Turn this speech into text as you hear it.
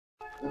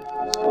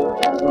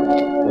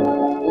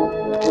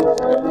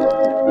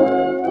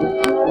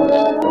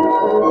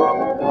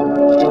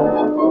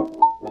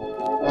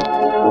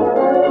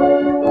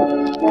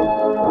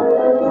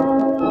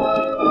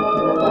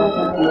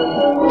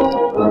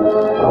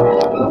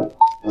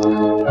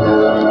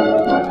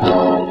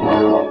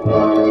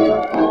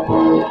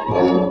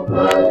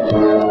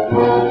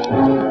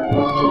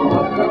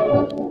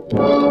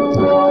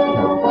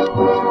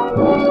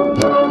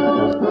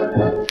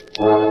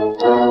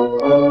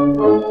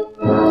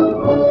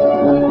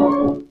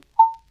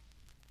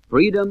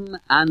Freedom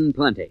and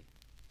plenty.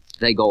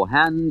 They go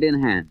hand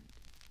in hand.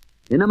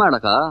 In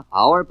America,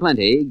 our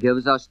plenty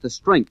gives us the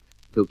strength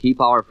to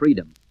keep our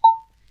freedom.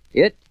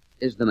 It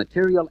is the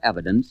material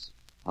evidence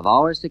of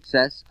our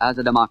success as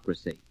a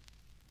democracy.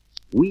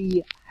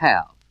 We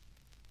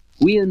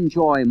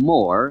enjoy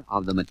more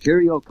of the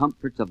material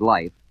comforts of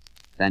life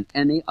than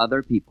any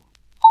other people.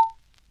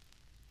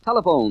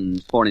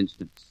 Telephones, for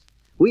instance.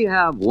 We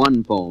have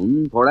one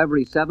phone for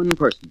every 7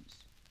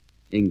 persons.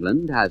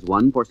 England has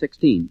one for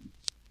 16.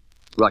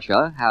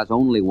 Russia has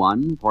only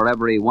one for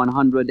every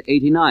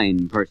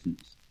 189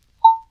 persons.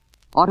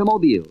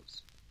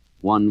 Automobiles,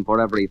 one for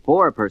every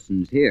 4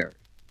 persons here,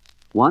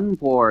 one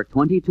for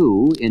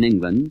 22 in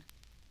England,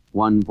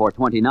 one for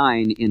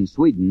 29 in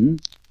Sweden,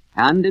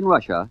 and in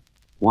Russia,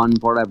 one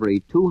for every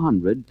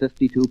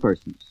 252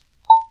 persons.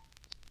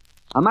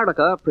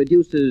 America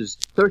produces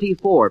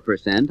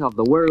 34% of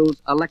the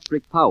world's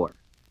electric power,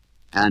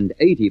 and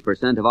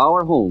 80% of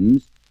our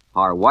homes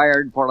are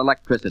wired for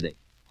electricity.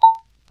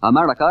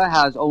 America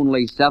has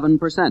only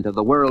 7% of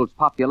the world's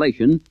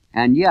population,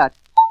 and yet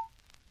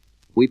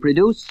we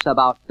produce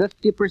about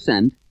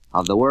 50%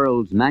 of the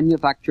world's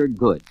manufactured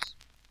goods.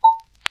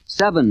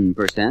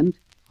 7%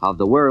 of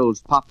the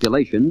world's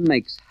population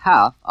makes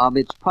half of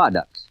its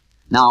products.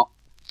 Now,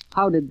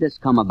 how did this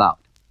come about?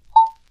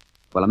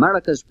 Well,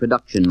 America's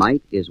production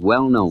might is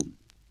well known.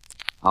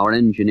 Our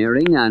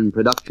engineering and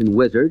production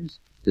wizards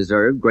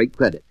deserve great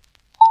credit.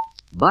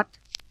 But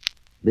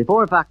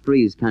before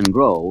factories can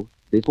grow,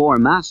 before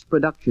mass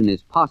production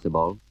is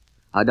possible,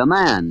 a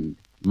demand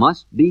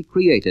must be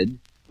created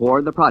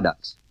for the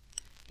products.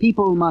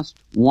 People must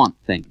want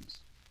things.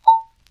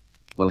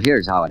 Well,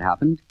 here's how it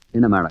happened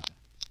in America.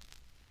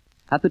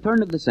 At the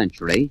turn of the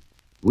century,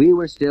 we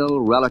were still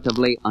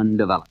relatively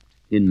undeveloped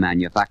in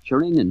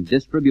manufacturing and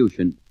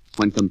distribution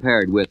when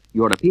compared with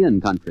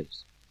European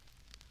countries.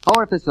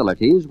 Our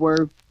facilities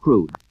were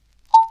crude.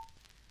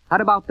 At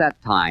about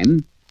that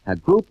time, a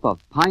group of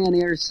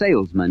pioneer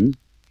salesmen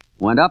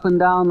went up and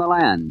down the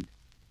land,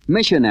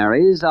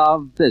 missionaries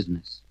of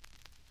business.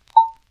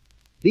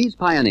 These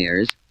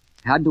pioneers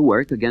had to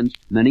work against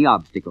many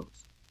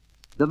obstacles.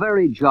 The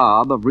very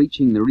job of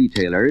reaching the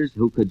retailers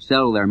who could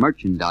sell their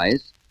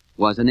merchandise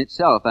was in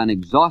itself an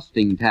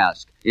exhausting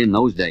task in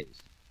those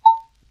days.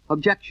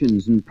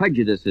 Objections and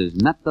prejudices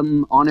met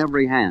them on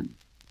every hand.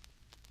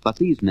 But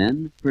these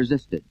men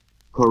persisted,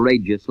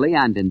 courageously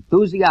and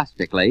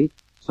enthusiastically,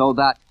 so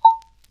that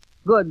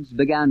goods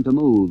began to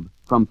move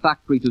from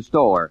factory to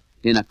store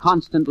in a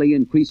constantly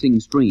increasing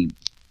stream.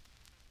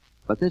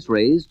 But this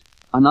raised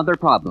another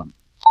problem.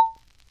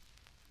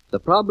 The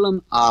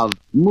problem of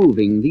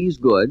moving these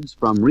goods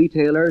from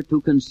retailer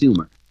to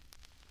consumer.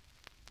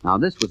 Now,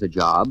 this was a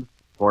job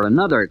for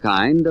another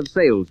kind of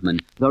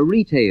salesman, the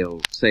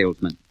retail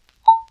salesman.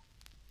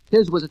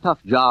 His was a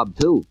tough job,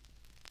 too,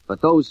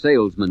 but those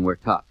salesmen were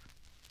tough.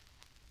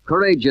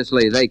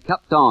 Courageously, they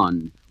kept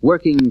on,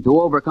 working to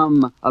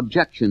overcome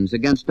objections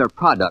against their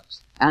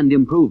products and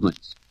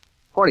improvements.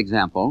 For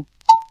example,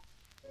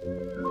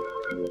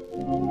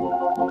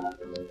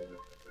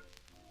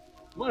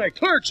 my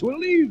clerks will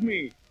leave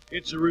me.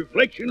 It's a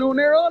reflection on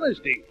their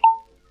honesty.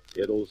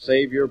 It'll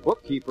save your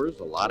bookkeepers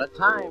a lot of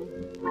time.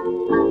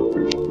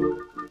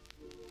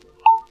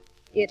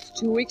 It's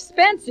too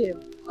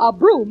expensive. A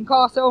broom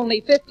costs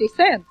only 50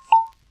 cents.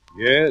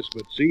 Yes,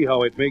 but see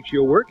how it makes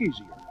your work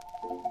easier.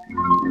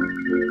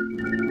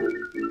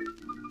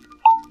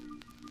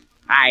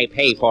 I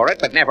pay for it,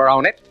 but never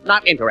own it.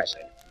 Not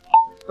interested.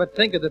 But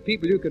think of the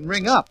people you can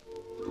ring up.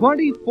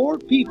 24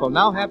 people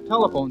now have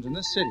telephones in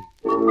this city.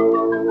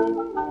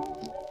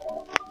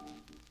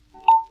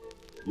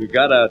 You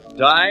gotta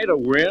die to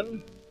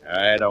win?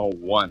 I don't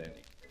want any.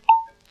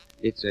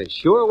 It's a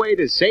sure way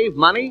to save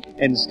money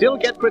and still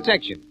get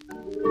protection.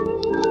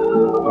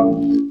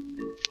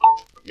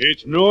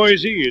 It's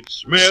noisy, it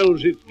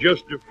smells, it's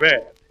just a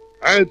fad.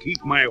 I'll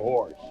keep my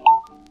horse.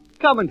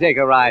 Come and take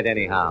a ride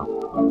anyhow.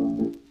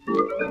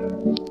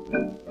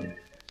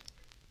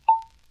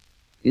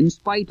 in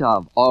spite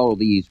of all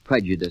these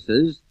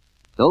prejudices,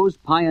 those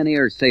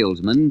pioneer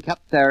salesmen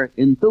kept their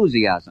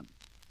enthusiasm,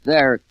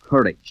 their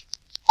courage.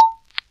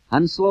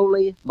 And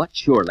slowly but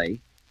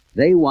surely,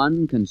 they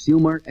won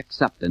consumer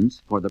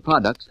acceptance for the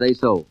products they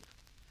sold.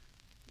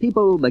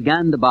 People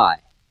began to buy,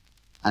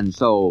 and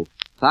so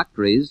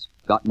factories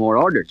got more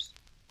orders.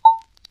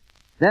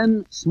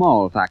 Then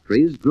small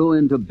factories grew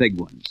into big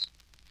ones.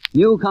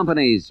 New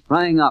companies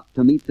sprang up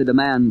to meet the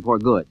demand for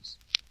goods.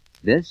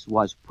 This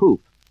was proof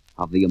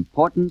of the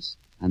importance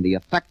and the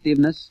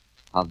effectiveness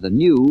of the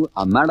new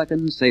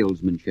American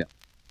salesmanship.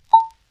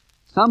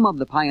 Some of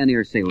the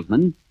pioneer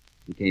salesmen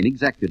became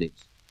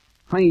executives,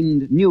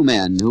 trained new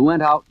men who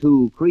went out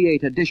to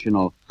create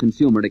additional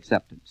consumer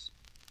acceptance,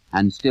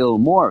 and still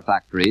more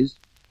factories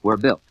were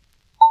built.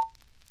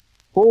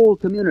 Whole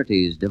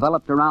communities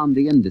developed around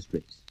the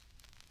industries.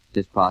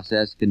 This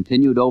process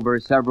continued over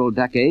several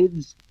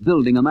decades,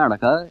 building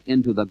America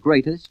into the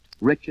greatest,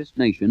 richest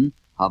nation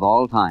of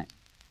all time.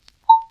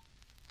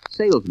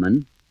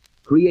 Salesmen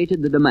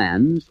created the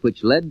demands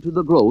which led to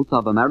the growth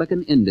of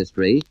American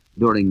industry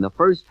during the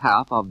first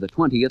half of the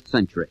 20th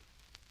century.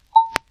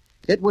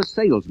 It was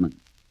salesmen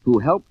who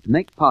helped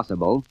make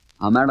possible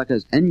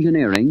America's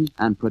engineering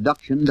and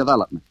production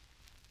development.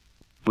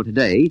 For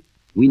today,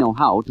 we know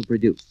how to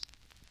produce.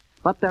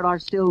 But there are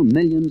still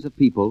millions of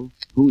people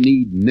who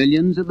need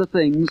millions of the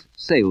things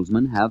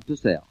salesmen have to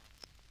sell.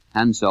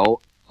 And so,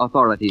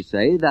 authorities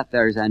say that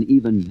there's an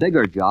even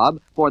bigger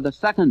job for the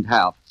second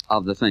half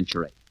of the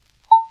century.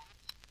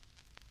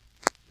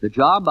 The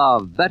job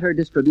of better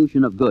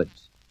distribution of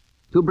goods,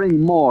 to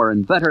bring more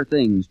and better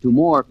things to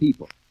more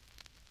people,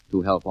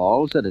 to help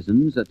all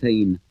citizens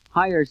attain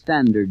higher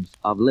standards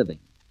of living,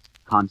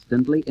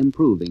 constantly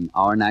improving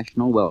our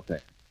national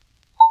welfare.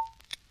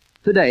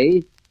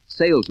 Today,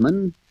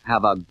 salesmen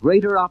have a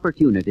greater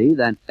opportunity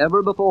than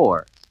ever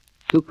before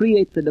to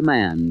create the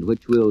demand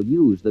which will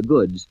use the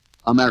goods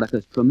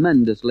America's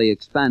tremendously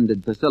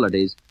expanded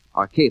facilities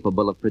are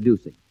capable of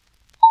producing.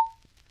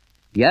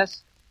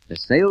 Yes, the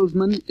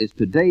salesman is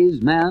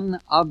today's man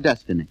of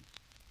destiny.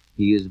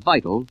 He is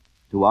vital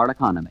to our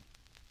economy.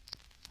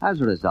 As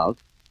a result,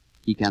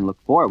 he can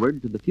look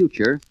forward to the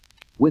future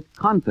with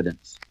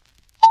confidence.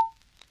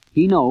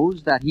 He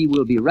knows that he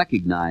will be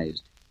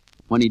recognized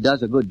when he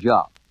does a good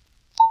job.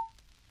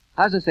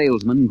 As a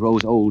salesman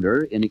grows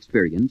older in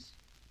experience,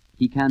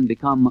 he can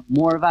become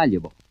more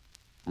valuable,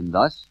 and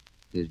thus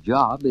his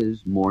job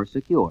is more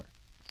secure.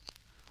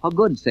 A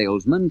good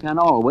salesman can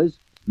always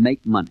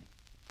make money,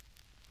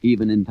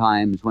 even in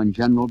times when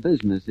general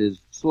business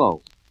is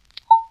slow.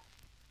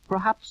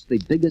 Perhaps the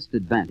biggest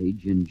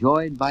advantage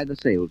enjoyed by the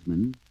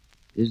salesman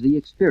is the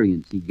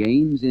experience he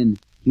gains in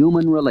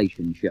human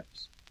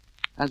relationships,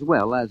 as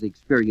well as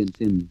experience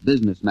in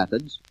business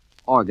methods,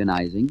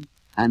 organizing,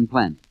 and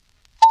planning.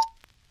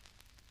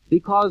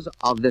 Because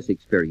of this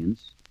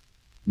experience,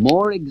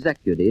 more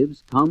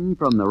executives come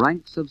from the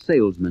ranks of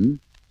salesmen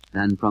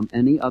than from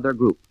any other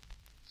group.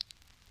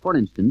 For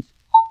instance,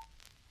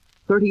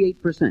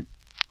 38%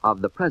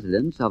 of the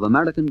presidents of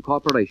American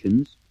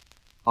corporations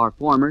are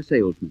former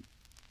salesmen.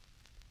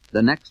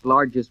 The next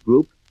largest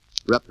group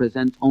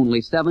represents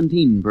only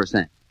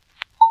 17%.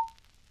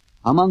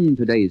 Among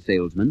today's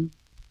salesmen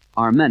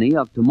are many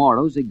of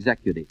tomorrow's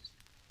executives.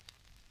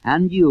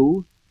 And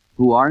you,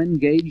 who are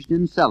engaged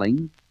in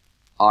selling,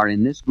 are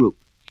in this group,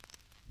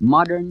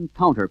 modern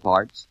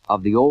counterparts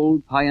of the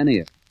old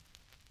pioneer.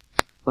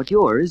 But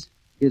yours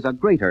is a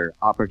greater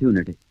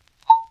opportunity.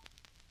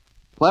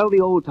 While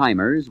the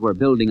old-timers were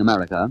building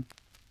America,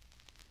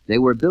 they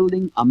were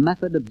building a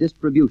method of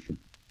distribution,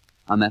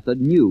 a method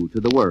new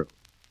to the world.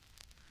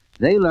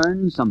 They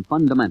learned some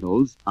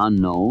fundamentals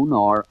unknown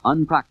or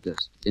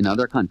unpracticed in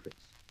other countries.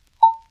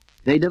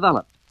 They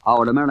developed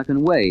our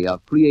American way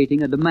of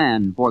creating a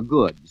demand for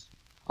goods,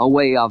 a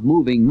way of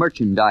moving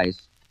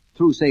merchandise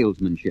through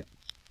salesmanship.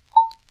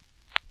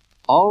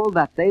 All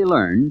that they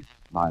learned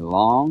by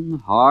long,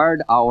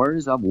 hard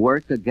hours of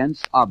work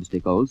against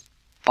obstacles,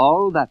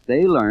 all that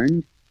they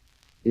learned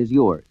is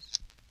yours.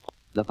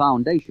 The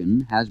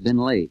foundation has been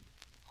laid.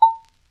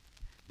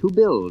 To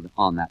build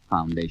on that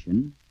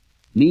foundation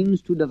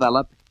means to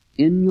develop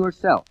in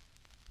yourself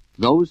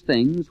those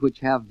things which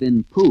have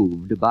been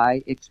proved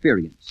by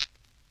experience.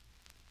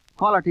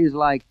 Qualities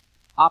like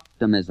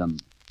optimism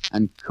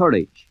and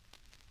courage,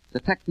 the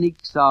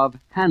techniques of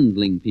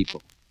handling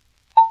people,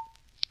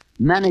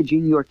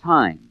 managing your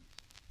time,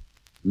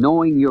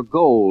 knowing your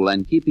goal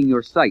and keeping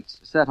your sights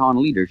set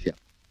on leadership.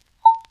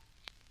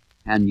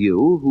 And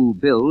you who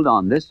build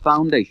on this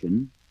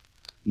foundation,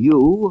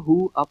 you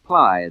who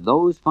apply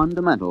those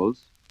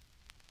fundamentals,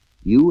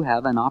 you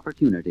have an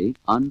opportunity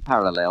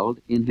unparalleled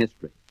in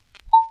history.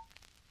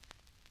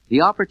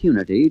 The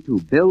opportunity to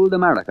build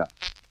America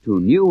to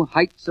new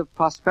heights of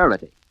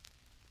prosperity,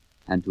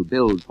 and to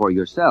build for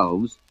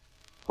yourselves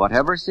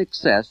whatever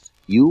success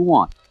you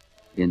want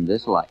in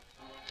this life.